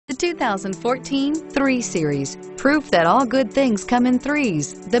2014 3 Series. Proof that all good things come in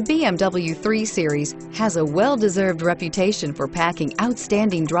threes. The BMW 3 Series has a well-deserved reputation for packing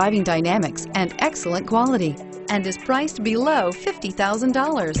outstanding driving dynamics and excellent quality, and is priced below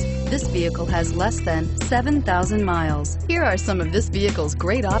 $50,000. This vehicle has less than 7,000 miles. Here are some of this vehicle's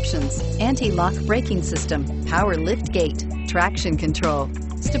great options: anti-lock braking system, power lift gate, traction control,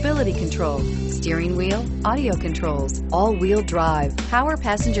 stability control, steering wheel audio controls, all-wheel drive, power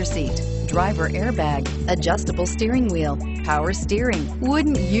passenger seat, driver airbag, adjustable steering wheel, power steering.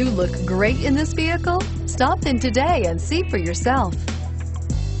 Wouldn't you look great in this vehicle? Stop in today and see for yourself.